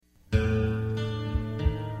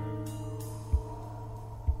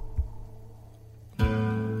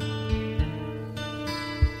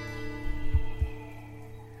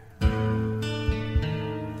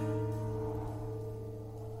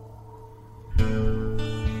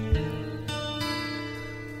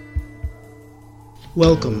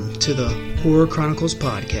Welcome to the Horror Chronicles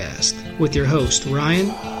podcast with your host Ryan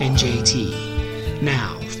and JT.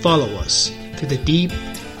 Now follow us through the deep,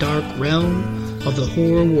 dark realm of the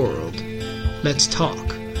horror world. Let's talk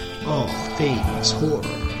all things horror.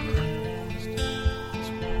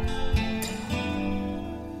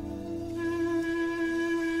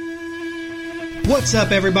 What's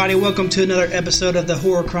up, everybody? Welcome to another episode of the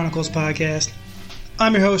Horror Chronicles podcast.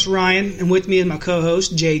 I'm your host Ryan, and with me is my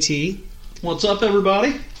co-host JT. What's up,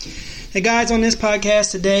 everybody? Hey guys, on this podcast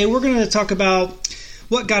today, we're going to talk about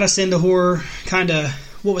what got us into horror, kind of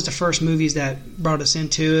what was the first movies that brought us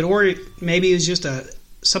into it, or maybe it was just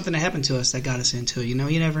something that happened to us that got us into it. You know,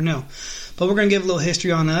 you never know. But we're going to give a little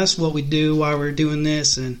history on us, what we do, why we're doing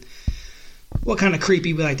this, and what kind of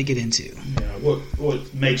creepy we like to get into. Yeah,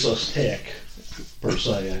 what makes us tick, per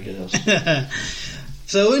se, I guess.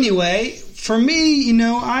 So anyway, for me, you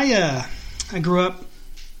know, I grew up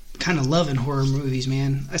kind of loving horror movies,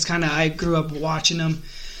 man. I grew up watching them.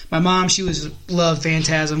 My mom, she loved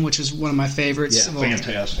Phantasm, which was one of my favorites. Yeah,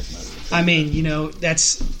 fantastic movie. I mean, you know,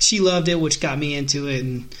 she loved it, which got me into it,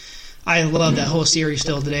 and I love that whole series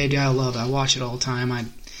still today. Dude, I watch it all the time.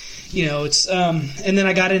 It's and then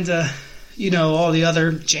I got into, all the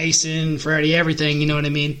other Jason, Freddy, everything, you know what I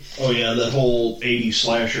mean? Oh, yeah, that whole 80s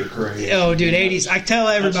slasher craze. Oh, dude, 80s. I tell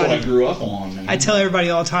everybody. That's what I grew up on, man. I tell everybody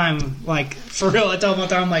all the time, like, for real, I tell them all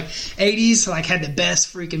the time, like, 80s, like, had the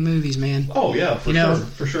best freaking movies, man. Oh, yeah,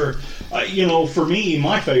 for sure. For me,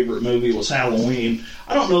 my favorite movie was Halloween.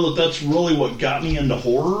 I don't know that that's really what got me into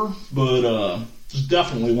horror, but it's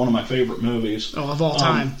definitely one of my favorite movies. Oh, of all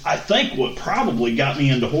time. I think what probably got me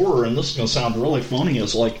into horror, and this is going to sound really funny,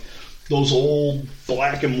 is like those old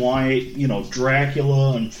black and white,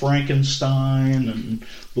 Dracula and Frankenstein and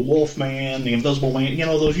the Wolfman, the Invisible Man,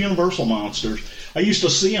 those Universal monsters. I used to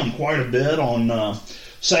see them quite a bit on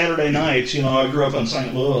Saturday nights. I grew up in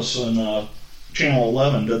St. Louis, and Channel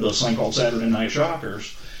 11 did this thing called Saturday Night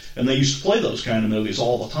Shockers, and they used to play those kind of movies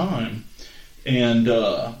all the time. And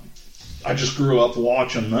I just grew up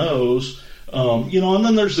watching those. And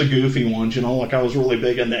then there's the goofy ones, like I was really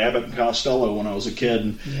big into Abbott and Costello when I was a kid.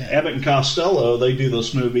 And yeah. Abbott and Costello, they do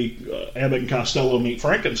this movie, Abbott and Costello Meet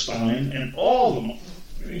Frankenstein, and all the,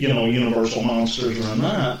 Universal monsters are in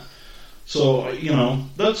that. So,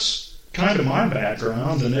 that's kind of my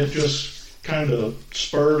background, and it just kind of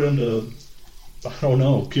spurred into, I don't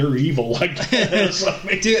know, pure evil like this.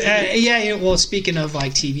 Dude, speaking of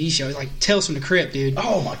like TV shows, like Tales from the Crypt, dude.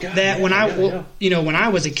 Oh my god! That when I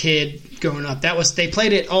was a kid growing up, they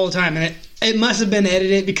played it all the time, and it must have been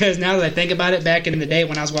edited because now that I think about it, back in the day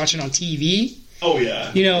when I was watching on TV. Oh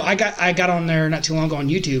yeah. I got on there not too long ago on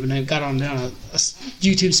YouTube, and I got on down a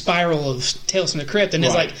YouTube spiral of Tales from the Crypt, and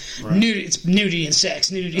it's like nudity and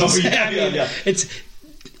sex, Yeah. It's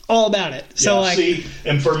all about it. So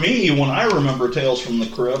and for me, when I remember Tales from the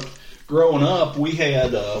Crypt, growing up, we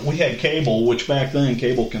had cable, which back then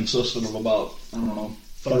cable consisted of about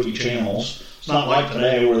 30 channels. It's not like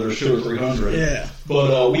today where there's 200 or 300. Yeah.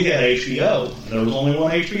 But we had HBO. There was only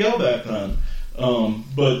one HBO back then.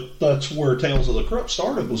 But that's where Tales of the Crypt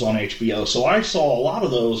started, was on HBO. So I saw a lot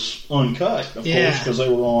of those uncut, of course, because they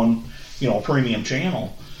were on a premium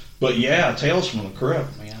channel. But yeah, Tales from the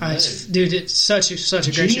Crypt, man. Dude, it's such a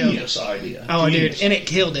great show. Genius idea. Oh, dude, and it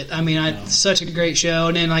killed it. I mean, such a great show.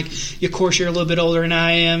 And then, of course, you're a little bit older than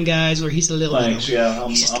I am, guys, or he's a little. Thanks, yeah,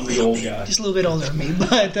 I'm the old guy. Just a little bit older than me,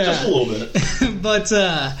 but just a little bit. But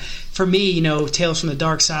for me, Tales from the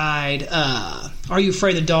Dark Side, Are You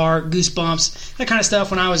Afraid of the Dark, Goosebumps, that kind of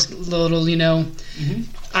stuff. When I was little,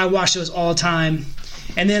 I watched those all the time.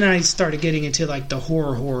 And then I started getting into like the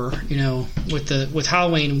horror, with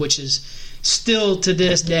Halloween, which is still to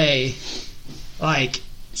this day like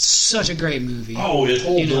such a great movie. Oh, it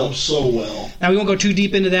holds up so well. Now we won't go too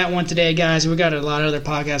deep into that one today, guys. We got a lot of other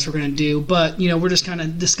podcasts we're going to do, but we're just kind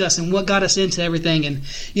of discussing what got us into everything, and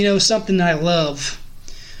something that I love,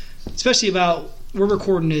 especially about we're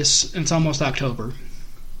recording this, and it's almost October.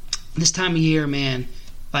 This time of year, man,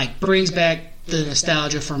 like brings back the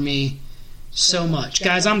nostalgia for me. So much.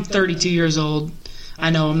 Guys, I'm 32 years old. I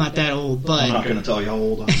know I'm not that old, but... I'm not going to tell you how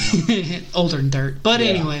old I am. Older than dirt. But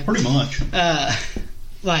anyway. Pretty much. I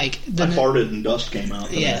farted and dust came out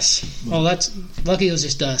today. Yes. Well, that's... Lucky it was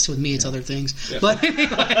just dust. With me, it's other things. Yeah. But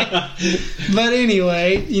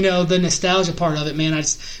anyway, the nostalgia part of it, man. I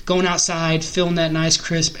just going outside, feeling that nice,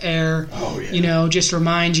 crisp air. Oh, yeah. Just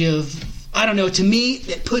reminds you of... I don't know. To me,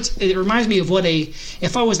 it reminds me of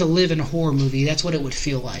if I was to live in a horror movie, that's what it would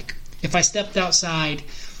feel like. If I stepped outside,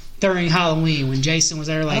 during Halloween when Jason was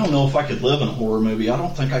there. Like, I don't know if I could live in a horror movie. I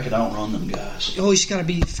don't think I could outrun them guys. Oh, you just got to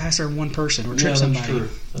be faster than one person or trip somebody. True.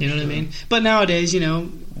 You know what I mean? But nowadays,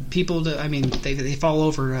 people, they fall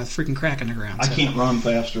over freaking crack in the ground. I can't run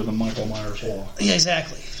faster than Micheal Meyers will. Yeah,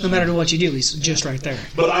 exactly. No matter what you do, he's just right there.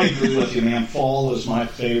 But I agree with you, man. Fall is my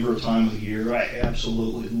favorite time of the year. I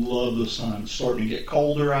absolutely love this time. It's starting to get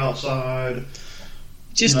colder outside.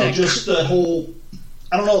 Just the whole...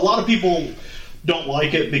 I don't know, a lot of people don't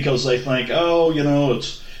like it because they think,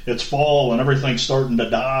 it's fall and everything's starting to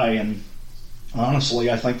die. And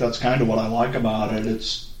honestly, I think that's kind of what I like about it.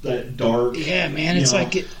 It's that dark. Yeah, man. It's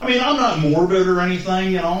like... I'm not morbid or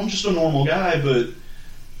anything. I'm just a normal guy, but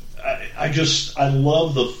I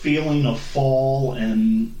love the feeling of fall.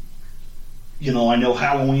 And, I know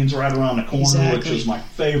Halloween's right around the corner, which is my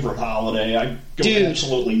favorite holiday. I go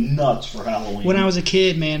absolutely nuts for Halloween. When I was a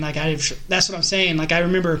kid, man, that's what I'm saying. Like, I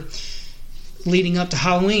remember leading up to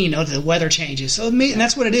Halloween, the weather changes. So, and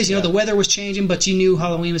that's what it is. The weather was changing, but you knew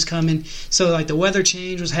Halloween was coming. So, like, the weather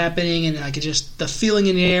change was happening, and like the feeling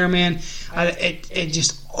in the air, man, it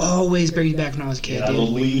just always brings me back when I was a kid. Yeah, the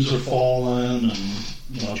leaves are falling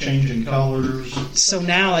and changing colors. So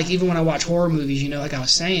now, like, even when I watch horror movies, like I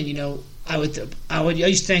was saying, I used to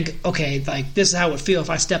think, okay, like, this is how it would feel if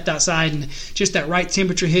I stepped outside and just that right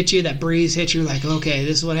temperature hit you, that breeze hit you, like, okay,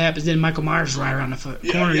 this is what happens. Then Micheal Meyers is right around the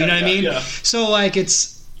corner, you know what I mean? Yeah. So, like, it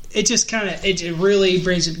just kind of, it really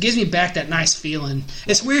gives me back that nice feeling.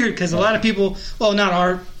 It's weird because a lot of people, well,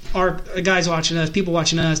 not our guys watching us, people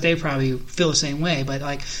watching us, they probably feel the same way, but,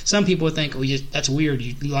 like, some people would think, that's weird.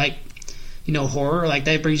 You like, horror, like,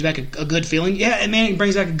 that brings back a good feeling. Yeah, man, it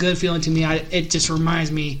brings back a good feeling to me. It just reminds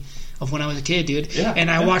me of when I was a kid, dude. Yeah, and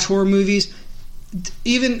I watch horror movies,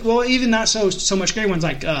 even not so much great ones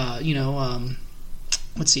like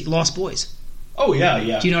let's see, Lost Boys. Oh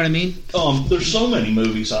yeah. Do you know what I mean? There's so many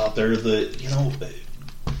movies out there that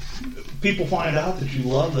people find out that you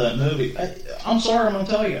love that movie. I'm sorry, I'm gonna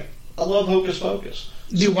tell you, I love Hocus Pocus.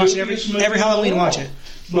 Dude, watch it every Halloween. Watch it.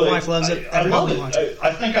 My wife loves it. I love it.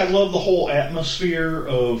 I think I love the whole atmosphere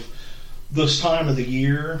of this time of the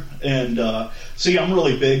year. And I'm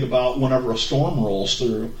really big about whenever a storm rolls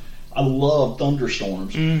through. I love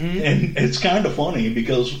thunderstorms. Mm-hmm. And it's kind of funny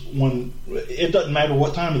because when it doesn't matter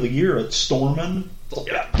what time of the year it's storming,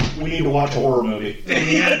 we need to watch a horror movie.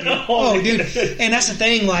 Yeah. Oh, dude. And that's the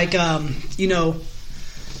thing, like,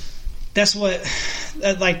 that's what,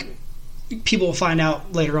 like, people will find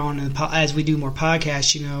out later on as we do more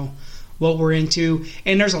podcasts, what we're into.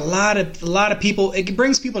 And there's a lot of people. It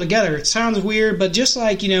brings people together. It sounds weird, but just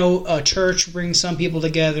like, a church brings some people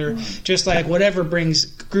together, just like whatever brings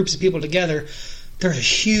groups of people together, there's a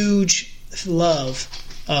huge love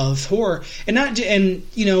of horror. And not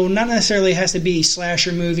necessarily has to be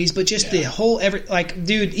slasher movies, but just the whole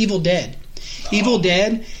dude, Evil Dead. Evil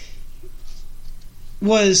Dead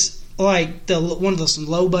was like one of those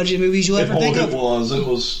low budget movies you'll ever think of. It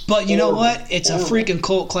was. But you know what? It's a freaking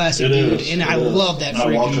cult classic, dude. And I love that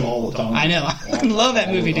freaking. I watch it all the time. I know. I love that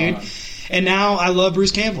movie, dude. And now I love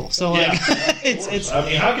Bruce Campbell. So like, it's. I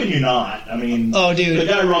mean, how can you not? I mean, oh, dude, the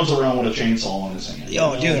guy runs around with a chainsaw in his hand.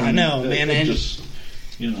 Oh, dude, I know, man. And just,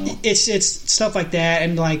 it's stuff like that,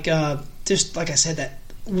 and like just like I said, that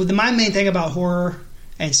my main thing about horror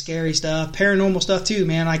and scary stuff, paranormal stuff too,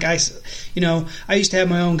 man. Like I used to have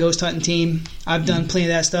my own ghost hunting team. I've done plenty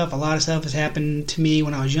of that stuff. A lot of stuff has happened to me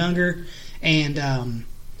when I was younger, and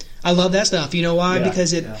I love that stuff. You know why?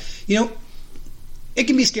 Because it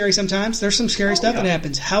can be scary sometimes. There's some scary stuff that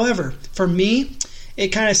happens. However, for me, it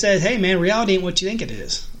kind of says, "Hey, man, reality ain't what you think it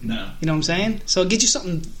is." No, you know what I'm saying? So it gets you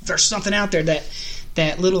something. There's something out there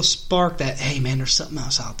that little spark that, hey, man, there's something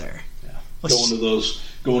else out there. Yeah,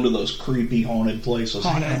 going to those creepy haunted places.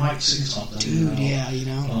 I might see something, dude. Yeah,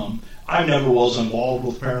 I never was involved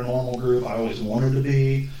with paranormal group. I always wanted to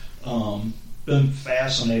be. Been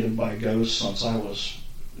fascinated by ghosts since I was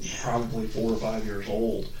probably 4 or 5 years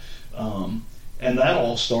old. And that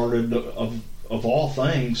all started of all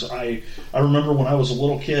things. I remember when I was a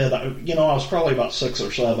little kid. I was probably about 6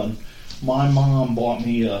 or 7. My mom bought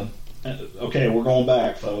me okay, we're going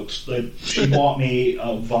back, folks. She bought me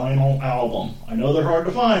a vinyl album. I know they're hard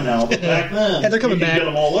to find now, but back then, they're coming back. You could get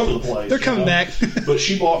them all over the place. They're coming back. But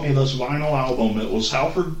she bought me this vinyl album. It was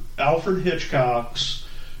Alfred Hitchcock's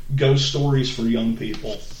Ghost Stories for Young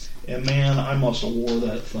People. And man, I must have wore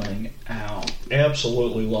that thing out.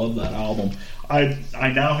 Absolutely love that album. I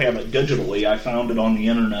now have it digitally. I found it on the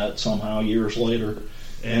internet somehow years later.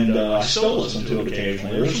 And I still listen to it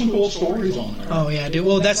occasionally. There's some cool stories on there. Oh, yeah, dude.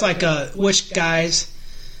 Well, that's like which guys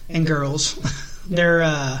and girls, they're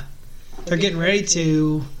they're getting ready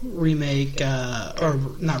to remake, or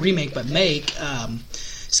not remake, but make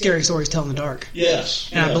Scary Stories Tell in the Dark. Yes.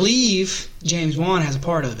 And I believe James Wan has a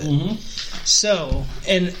part of it. Mm-hmm. So,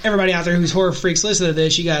 and everybody out there who's horror freaks listening to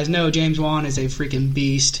this, you guys know James Wan is a freaking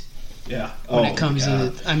beast. Yeah. When it comes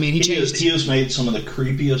to, I mean, he has made some of the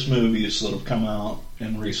creepiest movies that have come out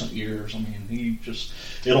in recent years. I mean,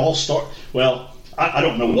 it all well, I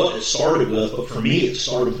don't know what it started with, but for me, it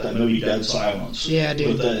started with that movie Dead Silence. Yeah, dude.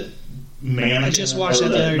 With that mannequin. I just watched that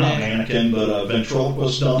the other day. Not mannequin, but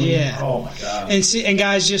ventriloquist dummy. Yeah. Oh my god. And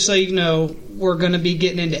guys, just so you know, we're going to be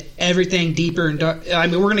getting into everything deeper and dark. I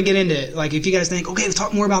mean, we're going to get into it. Like, if you guys think, okay, let's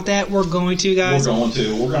talk more about that, we're going to, guys. We're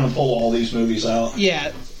going to pull all these movies out.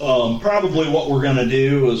 Yeah. Probably what we're going to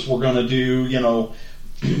do is we're going to do,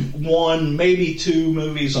 one, maybe two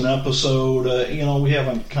movies an episode. We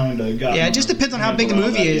haven't kind of got. Yeah, it just depends on how big the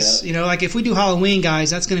movie is. Yet. Like if we do Halloween,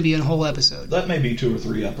 guys, that's going to be a whole episode. That may be 2 or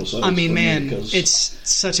 3 episodes. I mean, man, it's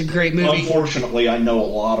such a great movie. Unfortunately, I know a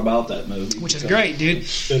lot about that movie, which is great, dude.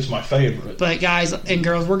 It's my favorite. But guys and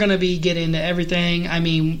girls, we're going to be getting into everything. I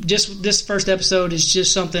mean, just this first episode is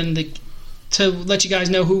just something to let you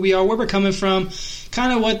guys know who we are, where we're coming from,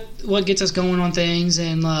 kind of what gets us going on things,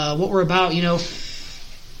 and what we're about.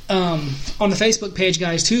 On the Facebook page,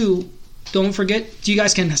 guys, too, don't forget, you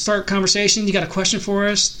guys can start conversations. You got a question for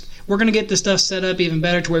us? We're going to get this stuff set up even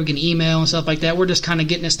better to where we can email and stuff like that. We're just kind of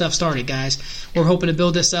getting this stuff started, guys. We're hoping to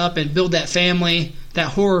build this up and build that family, that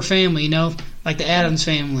horror family, like the Addams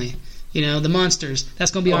family, the monsters.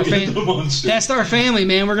 That's going to be our family. That's our family,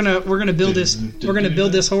 man. We're gonna build this. We're gonna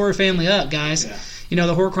build this horror family up, guys. Yeah.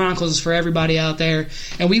 The Horror Chronicles is for everybody out there,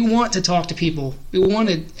 and we want to talk to people. We want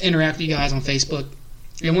to interact with you guys on Facebook.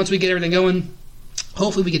 And once we get everything going,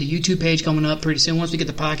 hopefully we get a YouTube page coming up pretty soon. Once we get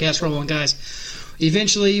the podcast rolling, guys,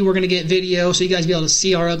 eventually we're going to get video so you guys be able to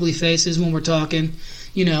see our ugly faces when we're talking,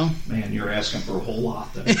 Man, you're asking for a whole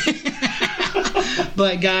lot there.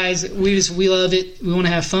 But, guys, we love it. We want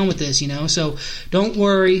to have fun with this, So don't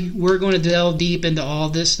worry. We're going to delve deep into all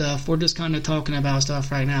this stuff. We're just kind of talking about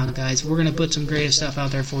stuff right now, guys. We're going to put some great stuff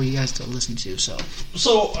out there for you guys to listen to.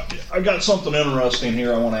 So I got something interesting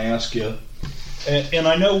here I want to ask you. And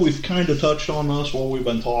I know we've kind of touched on this while we've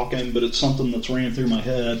been talking, but it's something that's ran through my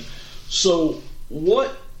head. So,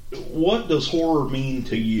 what does horror mean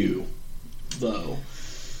to you, though?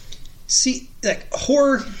 See,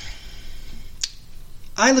 horror,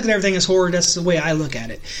 I look at everything as horror. That's the way I look at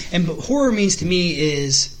it. But horror means to me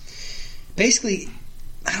is basically,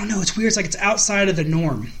 I don't know, it's weird. It's like it's outside of the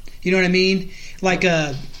norm. You know what I mean? Like,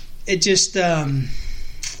 it just...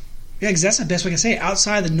 Yeah, because that's the best way I can say it.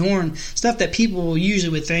 Outside the norm, stuff that people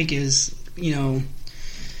usually would think is,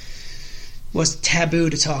 was taboo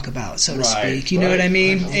to talk about, so to speak. You know what I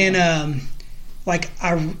mean? And I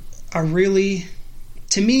really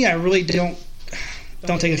don't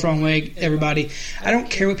take this wrong way, everybody. I don't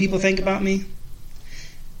care what people think about me,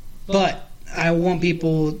 but I want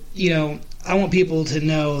people, I want people to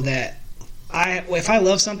know that if I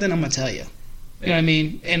love something, I'm gonna tell you. You know what I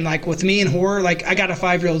mean? And like with me in horror, like I got a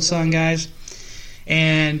 5-year-old son, guys,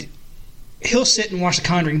 and he'll sit and watch The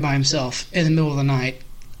Conjuring by himself in the middle of the night.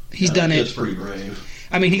 He's done it. That's pretty brave.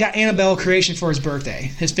 I mean, he got Annabelle creation for his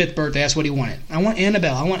birthday, his 5th birthday. That's what he wanted. I want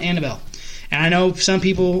Annabelle. And I know some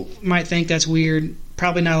people might think that's weird.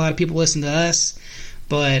 Probably not a lot of people listen to us,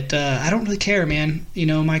 but I don't really care, man.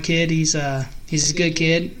 My kid, he's a good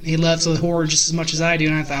kid. He loves the horror just as much as I do,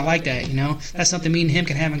 and I like that, That's something me and him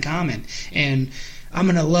can have in common. And I'm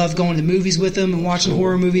going to love going to movies with him and watching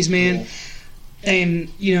horror movies, man. And,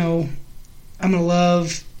 I'm going to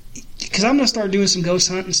love... Because I'm going to start doing some ghost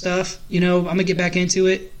hunting stuff. I'm going to get back into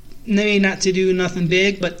it. Maybe not to do nothing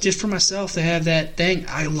big, but just for myself to have that thing.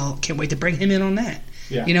 I can't wait to bring him in on that.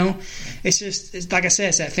 Yeah. It's like I said,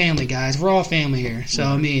 it's that family, guys. We're all family here. So,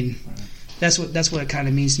 I mean... That's what it kind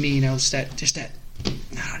of means to me, It's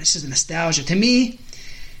this is nostalgia. To me,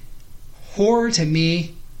 horror to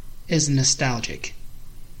me is nostalgic.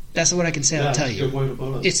 That's what I can say. I'll tell you. Good way to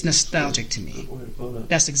put it. It's nostalgic to me. Good way to put it.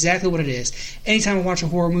 That's exactly what it is. Anytime I watch a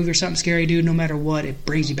horror movie or something scary, dude, no matter what, it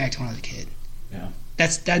brings you back to when I was a kid. Yeah.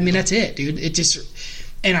 That's it, dude. It just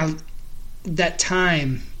that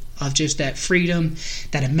time of just that freedom,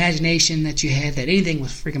 that imagination that you had, that anything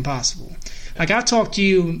was freaking possible. Like I talked to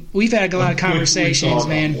you, we've had a lot of conversations,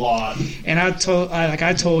 man. And I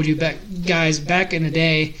told you back in the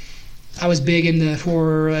day, I was big into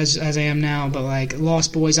horror as I am now, but like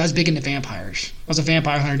Lost Boys, I was big into vampires. I was a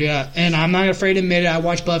vampire hunter, dude. And I'm not afraid to admit it. I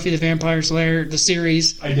watched Buffy the Vampire Slayer, the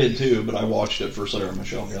series. I did too, but I watched it for Sarah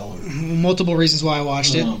Michelle Gellar. Multiple reasons why I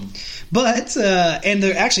watched it. But,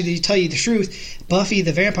 actually, to tell you the truth, Buffy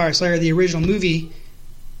the Vampire Slayer, the original movie,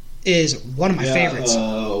 is one of my favorites.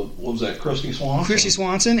 What was that? Christy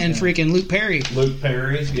Swanson and freaking Luke Perry. Luke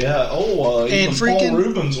Perry, yeah. Oh, even and freaking, Paul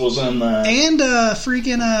Rubens was in that. And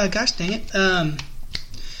gosh dang it.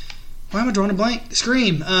 Why am I drawing a blank?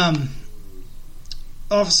 Scream.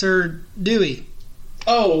 Officer Dewey.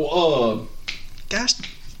 Oh, gosh.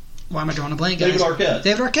 Why am I drawing a blank, guys?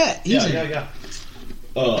 David Arquette. Yeah.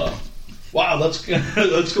 Wow, that's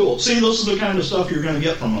cool. See, this is the kind of stuff you're going to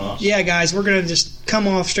get from us. Yeah, guys, we're going to just come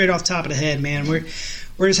off straight off the top of the head, man.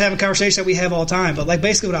 We're just having conversations that we have all the time. But, like,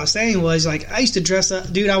 basically what I was saying was, like, I used to dress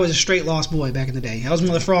up. Dude, I was a straight lost boy back in the day. I was one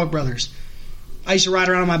of the Frog Brothers. I used to ride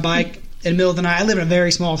around on my bike in the middle of the night. I live in a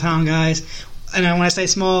very small town, guys. And when I say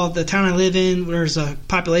small, the town I live in, there's a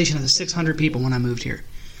population of 600 people when I moved here.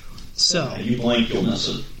 So you blink, you'll miss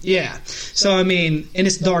it. Yeah. So, I mean, and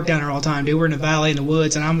it's dark down there all the time, dude. We're in the valley in the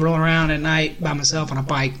woods, and I'm rolling around at night by myself on a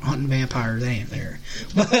bike hunting vampires. They ain't there.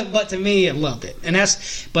 But to me, I loved it. And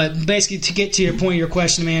but basically, to get to your point of your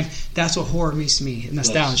question, man, that's what horror means to me.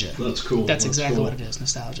 Nostalgia. That's cool. That's exactly cool. What it is,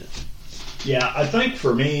 nostalgia. Yeah, I think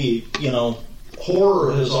for me,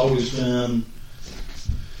 horror has always been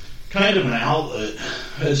kind of an outlet.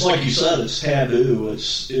 It's like you said, it's taboo.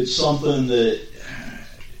 It's something that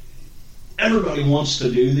everybody wants to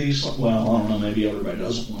do these. Well, I don't know. Maybe everybody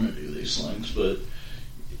doesn't want to do these things, but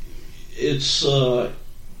it's. I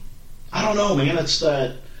don't know, man. It's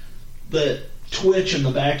that twitch in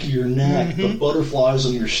the back of your neck, the butterflies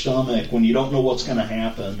in your stomach when you don't know what's going to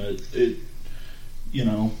happen.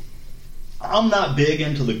 I'm not big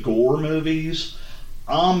into the gore movies.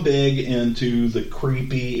 I'm big into the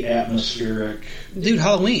creepy, atmospheric. Dude,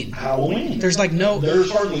 Halloween. There's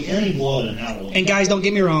There's hardly any blood in Halloween. And guys, don't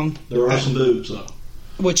get me wrong. There are some boobs, though.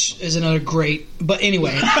 Which is another great. But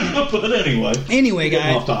anyway. Anyway,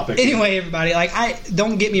 guys. Off topic. Anyway, everybody.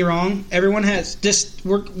 Don't get me wrong. Everyone has just.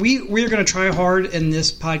 We're going to try hard in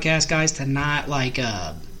this podcast, guys, to not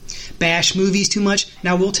bash movies too much.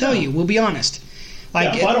 Now, we'll tell you. We'll be honest.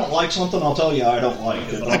 If I don't like something, I'll tell you I don't like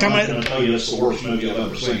it. But I'm not going to tell you it's the worst movie I've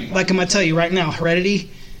ever seen. I'm going to tell you right now, Heredity,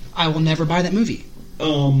 I will never buy that movie.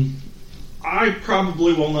 I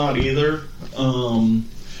probably will not either.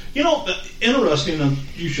 Interesting, and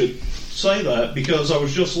you should say that, because I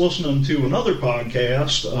was just listening to another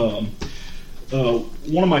podcast.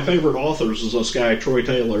 One of my favorite authors is this guy, Troy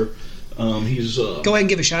Taylor. He's go ahead and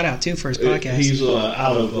give a shout out, too, for his podcast. He's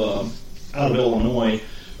out of Illinois.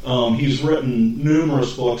 He's written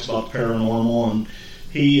numerous books about the paranormal, and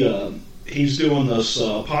he's doing this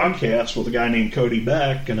podcast with a guy named Cody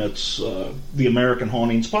Beck, and it's the American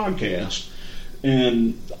Hauntings podcast.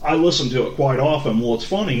 And I listen to it quite often. Well, it's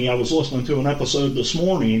funny, I was listening to an episode this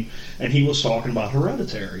morning, and he was talking about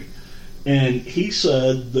Hereditary. And he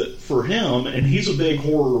said that for him, and he's a big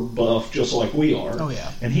horror buff just like we are. Oh,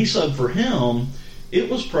 yeah. And he said for him, it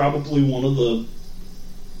was probably one of the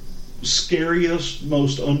scariest,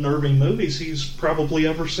 most unnerving movies he's probably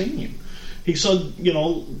ever seen. He said,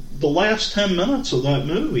 the last 10 minutes of that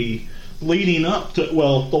movie leading up to, the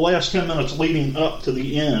last 10 minutes leading up to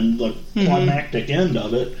the end, the climactic end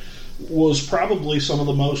of it, was probably some of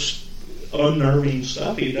the most unnerving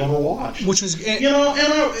stuff he'd ever watched. Which was, and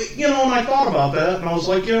I thought about that, and I was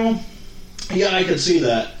like, yeah, I could see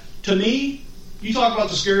that. To me, you talk about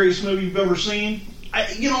the scariest movie you've ever seen,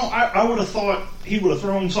 I would have thought he would have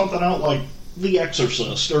thrown something out like The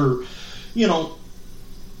Exorcist or,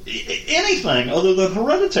 anything other than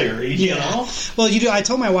Hereditary, you know? Well, I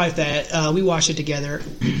told my wife that we watched it together.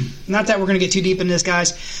 Not that we're going to get too deep into this,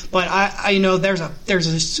 guys, but I there's a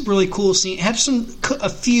really cool scene. It had a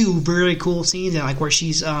few really cool scenes, where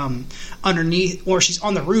she's underneath, or she's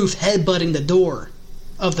on the roof headbutting the door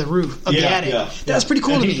of the roof of the attic. Yeah. That was pretty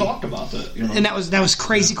cool to me. He talked about that, and that was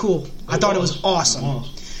crazy cool. I thought it was awesome.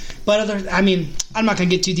 But I'm not going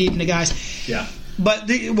to get too deep into guys. Yeah.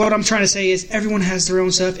 But what I'm trying to say is everyone has their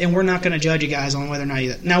own stuff, and we're not going to judge you guys on whether or not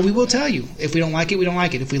you. Now, we will tell you. If we don't like it, we don't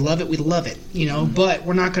like it. If we love it, we love it. But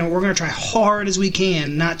we're not going to. We're going to try hard as we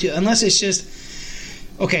can not to, unless it's just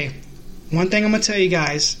okay. One thing I'm going to tell you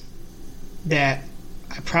guys that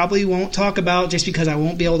I probably won't talk about just because I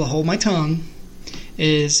won't be able to hold my tongue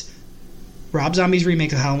is Rob Zombie's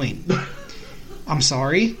remake of Halloween. I'm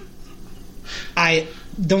sorry.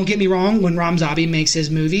 Don't get me wrong. When Rob Zombie makes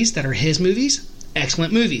his movies that are his movies.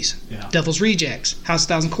 Excellent movies. Yeah. Devil's Rejects, House of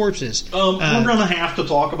 1,000 Corpses. We're going to have to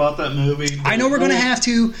talk about that movie. I know we're going to have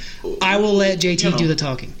to. I will let JT do the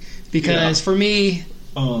talking. Because for me,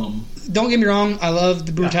 don't get me wrong, I love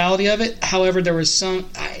the brutality of it. However, there was some...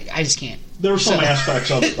 I just can't. There were some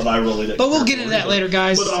aspects of it that I really didn't. But we'll get into that later,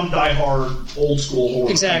 guys. But I'm diehard, old school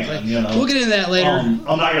horror fan, We'll get into that later. I'm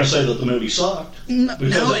not going to say that the movie sucked.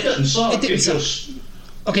 Because it didn't suck. It just...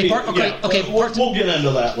 Okay, we'll get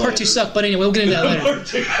into that later. Part 2 sucked, but anyway, we'll get into that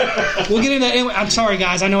later. We'll get into that anyway. I'm sorry,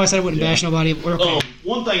 guys. I know I said I wouldn't bash nobody. We're okay.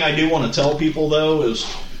 One thing I do want to tell people, though, is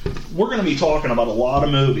we're going to be talking about a lot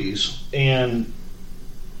of movies, and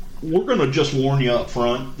we're going to just warn you up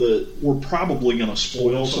front that we're probably going to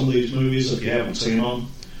spoil some of these movies if you haven't seen them.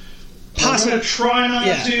 We're going to try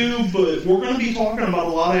not to, but we're going to be talking about a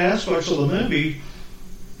lot of aspects of the movie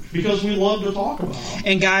because we love to talk about them.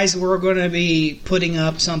 And guys, we're going to be putting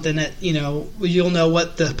up something that, you'll know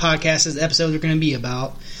what the podcast episodes are going to be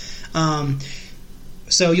about.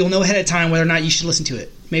 So you'll know ahead of time whether or not you should listen to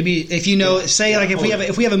it. Maybe if you know,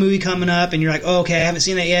 if we have a movie coming up and you're like, oh, okay, I haven't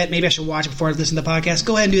seen it yet, maybe I should watch it before I listen to the podcast.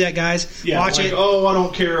 Go ahead and do that, guys. Yeah, watch it. Oh, I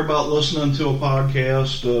don't care about listening to a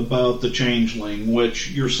podcast about The Changeling,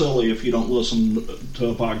 which you're silly if you don't listen to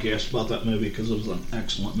a podcast about that movie because it was an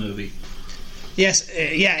excellent movie. Yes,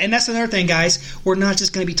 and that's another thing, guys. We're not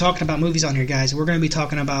just going to be talking about movies on here, guys. We're going to be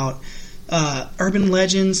talking about urban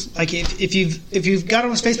legends. Like if you've got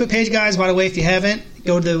on his Facebook page, guys. By the way, if you haven't,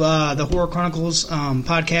 go to the Horror Chronicles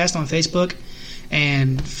podcast on Facebook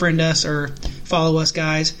and friend us or follow us,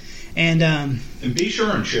 guys. And be sure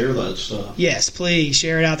and share that stuff. Yes, please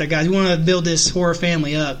share it out there, guys. We want to build this horror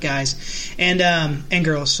family up, guys, and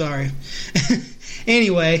girls. Sorry.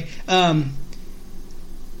 Anyway.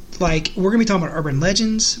 Like, we're going to be talking about urban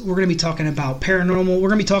legends. We're going to be talking about paranormal. We're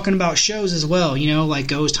going to be talking about shows as well, like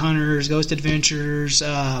Ghost Hunters, Ghost Adventures.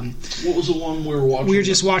 What was the one we were watching? We were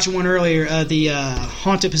just watching one earlier, the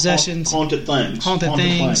Haunted Possessions. Haunted Things. Haunted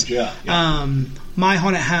Things. Yeah. My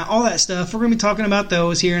Haunted House, all that stuff. We're going to be talking about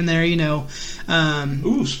those here and there,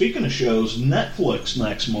 Speaking of shows, Netflix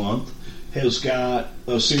next month has got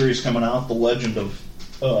a series coming out, The Legend of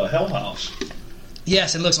Hell House.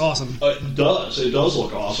 Yes, it looks awesome. It does. It does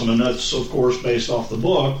look awesome. And that's, of course, based off the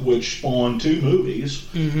book, which spawned 2 movies.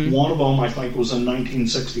 Mm-hmm. One of them, I think, was in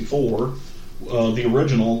 1964, the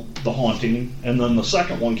original, The Haunting, and then the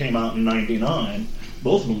second one came out in 99.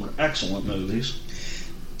 Both of them were excellent movies.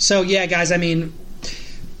 So, yeah, guys, I mean,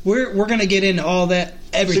 we're going to get into all that,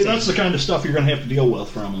 everything. See, that's the kind of stuff you're going to have to deal with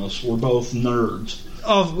from us. We're both nerds.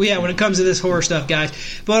 Oh, yeah, when it comes to this horror stuff, guys.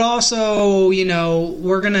 But also,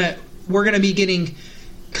 we're going to be getting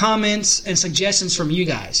comments and suggestions from you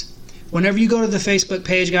guys. Whenever you go to the Facebook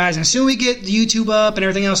page, guys, and as soon as we get the YouTube up and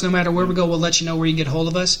everything else, no matter where we go, we'll let you know where you can get a hold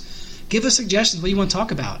of us. Give us suggestions, what you want to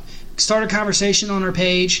talk about. Start a conversation on our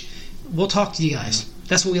page. We'll talk to you guys.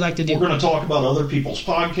 That's what we like to do. We're going to talk about other people's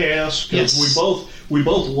podcasts because we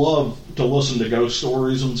both love to listen to ghost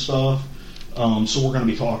stories and stuff. So we're going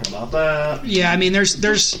to be talking about that. Yeah, I mean, there's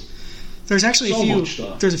actually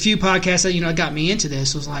there's a few podcasts that got me into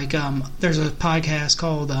this. It was like there's a podcast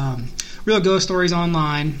called Real Ghost Stories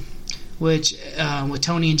Online, which with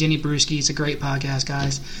Tony and Jenny Brewski. It's a great podcast,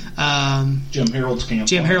 guys. Jim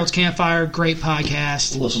Harold's Campfire, great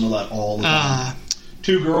podcast. Listen to that all the time.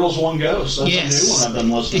 2 Girls, 1 Ghost. That's a new one I've been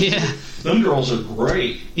listening to. Them girls are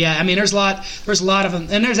great. Yeah, I mean, there's a lot of them,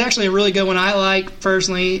 and there's actually a really good one I like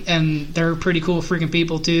personally, and they're pretty cool freaking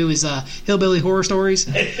people too. Is Hillbilly Horror Stories,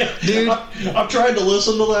 dude. I've tried to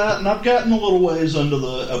listen to that, and I've gotten a little ways into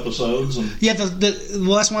the episodes. And yeah,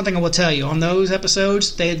 well, that's one thing I will tell you on those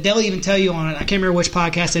episodes. They'll even tell you on it. I can't remember which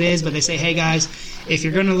podcast it is, but they say, "Hey guys, if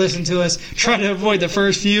you're going to listen to us, try to avoid the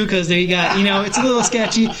first few because they got it's a little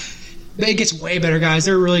sketchy." But it gets way better, guys.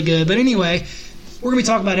 They're really good. But anyway, we're going to be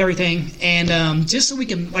talking about everything. And just so we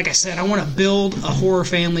can, like I said, I want to build a horror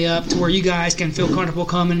family up to where you guys can feel comfortable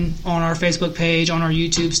coming on our Facebook page, on our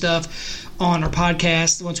YouTube stuff, on our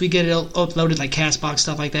podcast. Once we get it uploaded, like CastBox,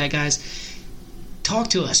 stuff like that, guys. Talk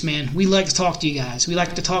to us, man. We like to talk to you guys. We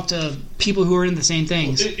like to talk to people who are into the same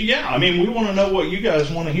things. Yeah, I mean, we want to know what you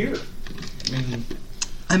guys want to hear.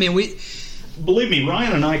 I mean, we... Believe me,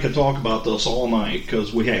 Ryan and I could talk about this all night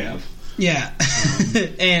because we have. Yeah.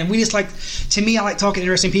 And we just to me, I like talking to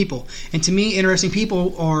interesting people. And to me, interesting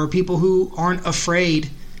people are people who aren't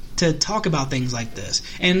afraid to talk about things like this.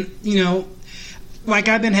 And, like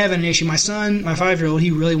I've been having an issue. My son, my 5-year-old,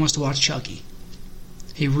 he really wants to watch Chucky.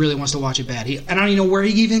 He really wants to watch it bad. I don't even know where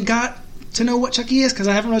he even got to know what Chucky is because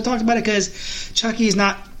I haven't really talked about it because Chucky is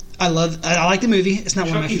not... I like the movie. It's not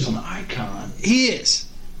Chucky's one of my Chucky's an icon. He is.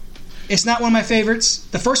 It's not one of my favorites.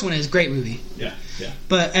 The first one is a great movie. Yeah.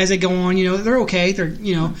 But as they go on, they're okay.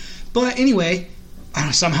 But anyway,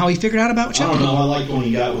 somehow he figured out about Chucky. I don't know. I like when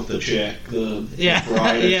he got with the chick, the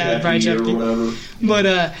bride Chucky or whatever. But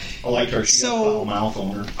I liked her. She got a foul mouth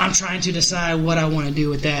on her. I'm trying to decide what I want to do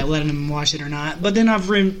with that, letting them watch it or not. But then I've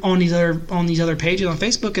written on these other pages on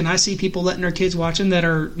Facebook, and I see people letting their kids watch them that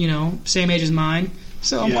are same age as mine.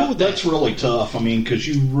 So I'm cool with that. That's really tough. I mean, because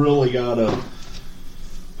you really gotta.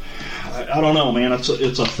 I don't know, man. It's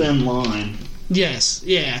a thin line. Yes,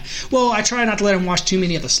 yeah. Well, I try not to let him watch too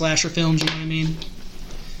many of the slasher films, you know what I mean?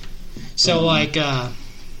 So, but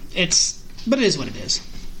it is what it is.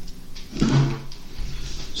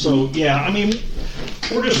 So, yeah, I mean,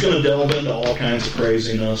 we're just going to delve into all kinds of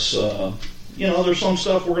craziness. There's some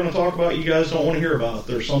stuff we're going to talk about you guys don't want to hear about.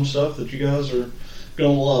 There's some stuff that you guys are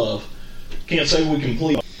going to love. Can't say we can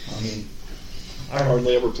please. I mean, I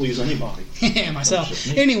hardly ever please anybody. Yeah, myself.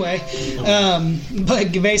 Anyway,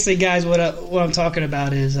 but basically, guys, what I'm talking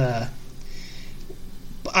about is I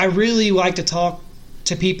really like to talk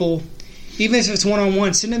to people, even if it's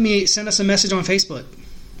one-on-one. Send us a message on Facebook.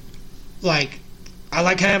 Like, I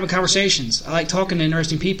like having conversations. I like talking to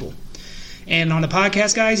interesting people. And on the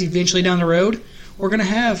podcast, guys, eventually down the road, we're going to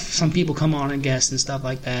have some people come on and guest and stuff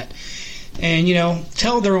like that. And,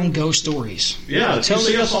 tell their own ghost stories. Yeah, if you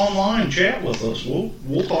see us online, chat with us.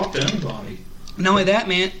 We'll talk to anybody. Not only that,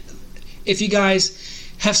 man, if you guys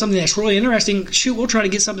have something that's really interesting, shoot, we'll try to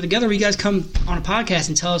get something together where you guys come on a podcast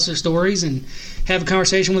and tell us their stories and have a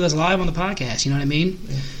conversation with us live on the podcast. You know what I mean?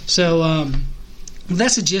 Yeah. So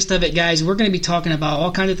that's the gist of it, guys. We're going to be talking about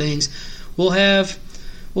all kinds of things. We'll have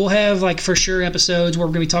like for sure episodes where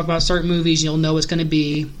we're going to be talking about certain movies. You'll know it's going to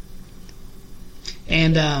be.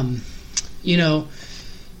 And,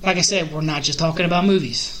 like I said, we're not just talking about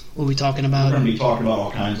movies. We'll be talking about. We're going to be talking about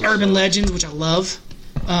all kinds of urban stuff. legends, which I love.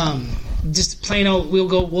 Just plain old,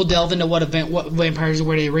 we'll delve into what vampires,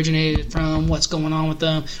 where they originated from, what's going on with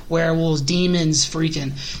them, werewolves, demons,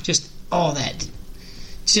 freaking, just all that.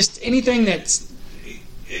 Just anything that's.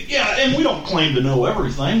 Yeah, and we don't claim to know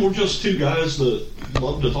everything. We're just two guys that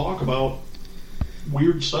love to talk about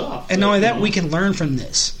weird stuff. And not only that, we can learn from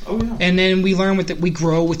this. Oh, yeah. And then we learn we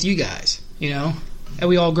grow with you guys, and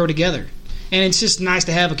we all grow together. And it's just nice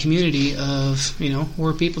to have a community of,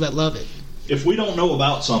 we're people that love it. If we don't know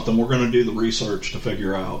about something, we're going to do the research to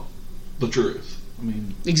figure out the truth. I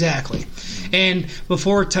mean, exactly. And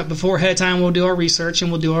before ahead of time, we'll do our research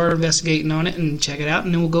and we'll do our investigating on it and check it out,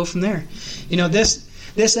 and then we'll go from there.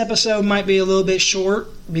 This episode might be a little bit short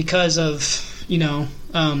because of,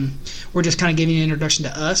 we're just kind of giving you an introduction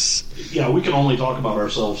to us. Yeah, we can only talk about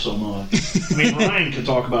ourselves so much. I mean, Ryan can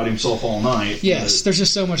talk about himself all night. Yes, there's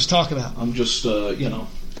just so much to talk about. I'm just,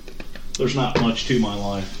 there's not much to my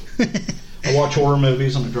life. I watch horror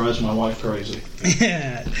movies and it drives my wife crazy.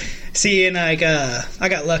 Yeah. See, and I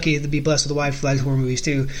got lucky to be blessed with a wife who likes horror movies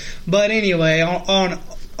too. But anyway, on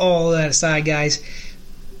all that aside, guys,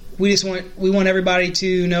 we want everybody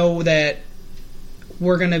to know that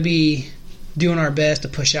we're going to be doing our best to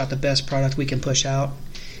push out the best product we can push out,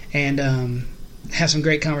 and have some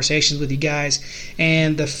great conversations with you guys.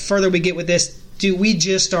 And the further we get with this, we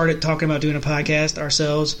just started talking about doing a podcast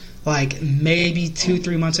ourselves, like maybe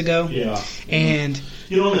 2-3 months ago. Yeah. And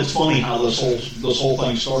it's funny how this whole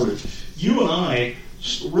thing started. You and I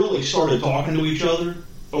really started talking to each other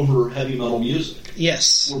over heavy metal music.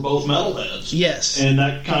 Yes. We're both metalheads. Yes. And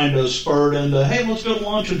that kind of spurred into, hey, let's go to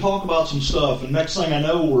lunch and talk about some stuff. And next thing I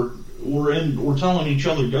know, we're telling each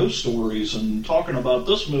other ghost stories and talking about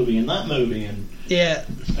this movie and that movie, and yeah.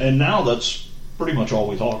 And now that's pretty much all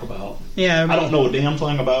we talk about. Yeah. I don't know a damn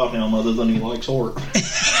thing about him other than he likes horror.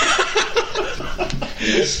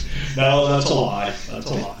 No, that's a lie. That's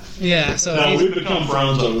a lie. Yeah. So we've become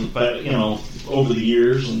friends over the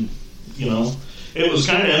years, and it was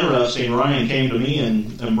kind of interesting. Ryan came to me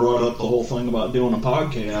and brought up the whole thing about doing a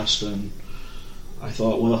podcast, and I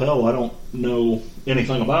thought, well, hell, I don't know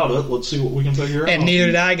anything about it. Let's see what we can figure out. And neither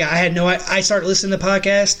did I. I started listening to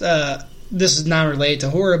podcasts. This is not related to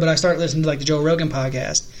horror, but I started listening to the Joe Rogan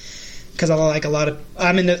podcast because I like a lot of.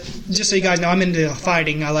 I'm into. Just so you guys know, I'm into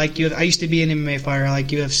fighting. I used to be an MMA fighter. I like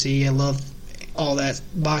UFC. I love all that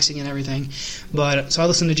boxing and everything. But so I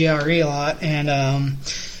listen to JRE a lot, and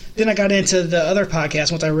then I got into the other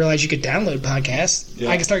podcast once I realized you could download podcasts. Yeah.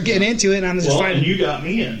 I could start getting into it, and I'm just finding. And you got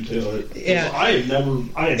me into it. Yeah, I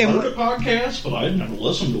had heard a podcast, but I had never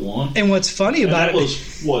listened to one. And what's funny about it was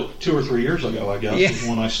 2 or 3 years ago, I guess, is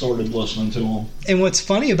when I started listening to them. And what's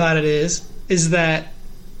funny about it is that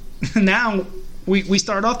now we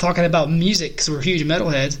started off talking about music because we're huge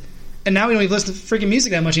metalheads, and now we don't even listen to freaking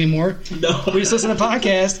music that much anymore. No, we just listen to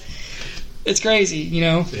podcasts. It's crazy,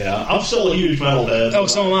 Yeah, I'm still a huge metalhead. Oh,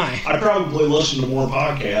 so am I. I probably listen to more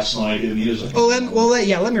podcasts than I do music. Let me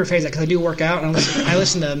rephrase that, because I do work out, and I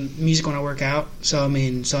listen to music when I work out. So I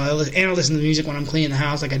listen to music when I'm cleaning the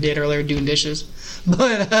house, like I did earlier doing dishes.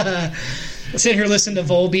 But I sit here listening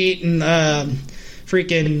to Volbeat and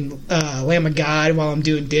freaking Lamb of God while I'm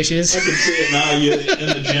doing dishes. I can see it now. You in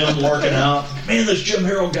the gym working out. Man, this Jim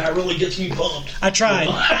Harold guy really gets me pumped. I tried.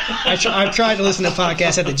 I've tried to listen to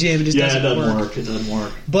podcasts at the gym. It just doesn't work. It doesn't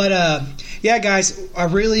work. But yeah, guys, I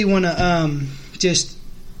really want to just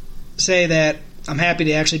say that I'm happy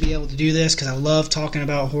to actually be able to do this because I love talking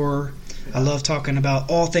about horror. I love talking about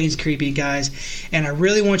all things creepy, guys. And I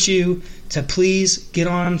really want you to please get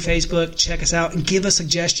on Facebook, check us out, and give us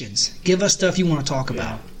suggestions. Give us stuff you want to talk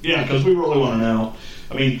about. Yeah, because we really want to know.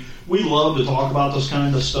 I mean, we love to talk about this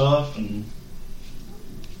kind of stuff, and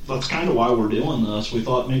that's kind of why we're doing this. We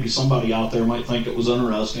thought maybe somebody out there might think it was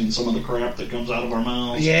interesting, some of the crap that comes out of our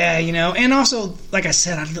mouths. Yeah, you know, and also, like I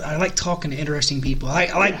said, I like talking to interesting people. I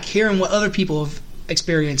like hearing what other people have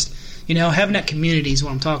experienced. You know, having that community is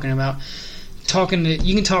what I'm talking about.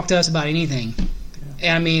 You can talk to us about anything.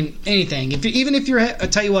 I mean, anything. I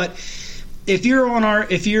tell you what, if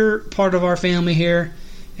you're part of our family here,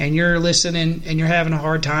 and you're listening and you're having a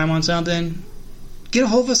hard time on something, get a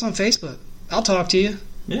hold of us on Facebook. I'll talk to you.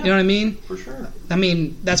 Yeah, you know what I mean? For sure. I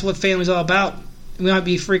mean, that's what family's all about. We might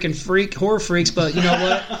be freaking horror freaks, but you know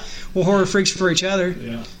what? We're horror freaks for each other. Yeah.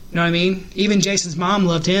 You know what I mean? Even Jason's mom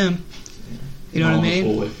loved him. You know what I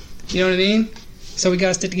mean? Boy. You know what I mean? So we got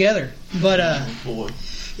to stick together. But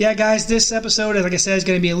yeah, guys, this episode, like I said, is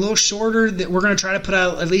going to be a little shorter. That we're going to try to put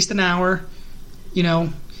out at least an hour. You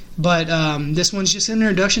know, but this one's just an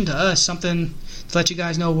introduction to us, something to let you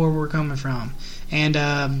guys know where we're coming from,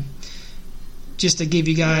 and just to give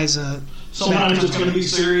you guys a. Sometimes it's going to be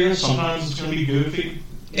serious. Sometimes it's going to be goofy.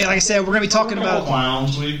 Yeah, like I said, we're going to be talking about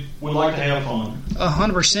clowns. We like to have fun.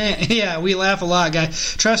 100%. Yeah, we laugh a lot,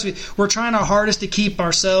 guys. Trust me, we're trying our hardest to keep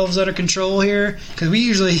ourselves under control here because we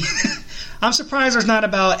usually. I'm surprised there's not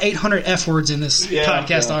about 800 F words in this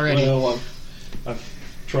podcast already. Well,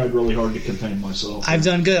 I've tried really hard to contain myself. I've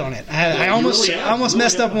done good on it. I almost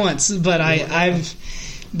messed up once, but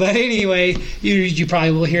But anyway, you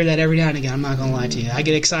probably will hear that every now and again. I'm not going to lie to you. I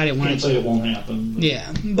get excited when I can't say it won't happen. But.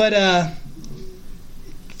 Yeah, but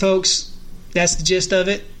folks, that's the gist of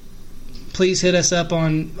it. Please hit us up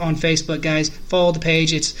on Facebook, guys. Follow the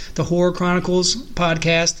page. It's the Horror Chronicles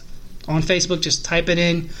podcast on Facebook. Just type it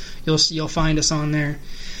in. You'll find us on there.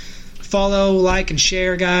 Follow, like, and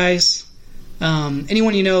share, guys.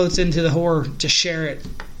 Anyone you know that's into the horror, just share it.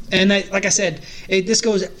 And like I said, this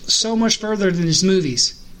goes so much further than just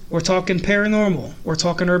movies. We're talking paranormal. We're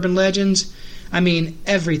talking urban legends. I mean,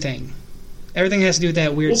 everything. Everything has to do with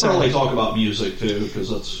that weird side. We'll probably talk about music, too, because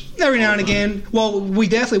that's... Every now and again. Well, we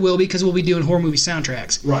definitely will because we'll be doing horror movie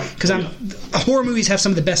soundtracks. Right. Because horror movies have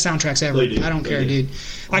some of the best soundtracks ever. They do. I don't care, dude.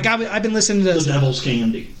 Like, I've been listening to... The Devil's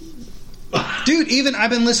Candy. Dude, even I've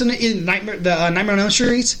been listening to Nightmare on Elm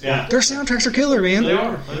Street. Yeah. Their soundtracks are killer, man. They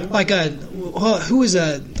are. Like, who is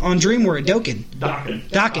on Dream Warrior? Dawkins.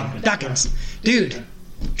 Dude,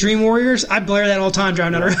 Dream Warriors, I blare that all the time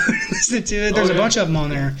driving down the road listening to it. There's a bunch of them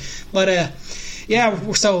on there. But,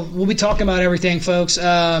 yeah, so we'll be talking about everything, folks.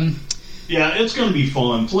 Yeah, it's going to be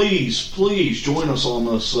fun. Please join us on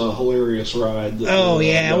this hilarious ride. We're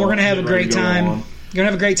going to have a great time. We're going to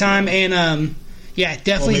have a great time, and... yeah,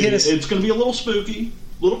 definitely hit us. It's going to be a little spooky,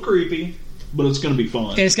 a little creepy, but it's going to be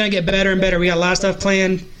fun. And it's going to get better and better. We got a lot of stuff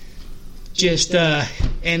planned. Just,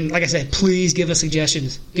 and like I said, please give us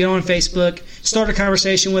suggestions. Get on Facebook. Start a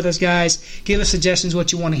conversation with us, guys. Give us suggestions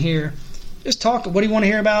what you want to hear. Just talk. What do you want to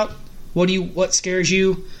hear about? What scares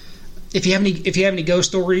you? If you have any ghost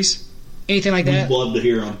stories, anything like that, we'd love to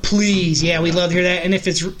hear them. Please, yeah, we'd love to hear that. And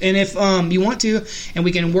if you want to, and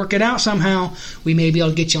we can work it out somehow, we may be able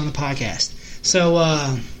to get you on the podcast. So,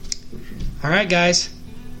 all right, guys.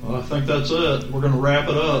 Well, I think that's it. We're going to wrap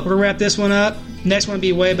it up. We're going to wrap this one up. Next one will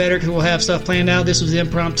be way better because we'll have stuff planned out. This was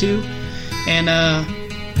impromptu. And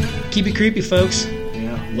keep it creepy, folks.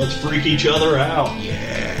 Yeah, let's freak each other out.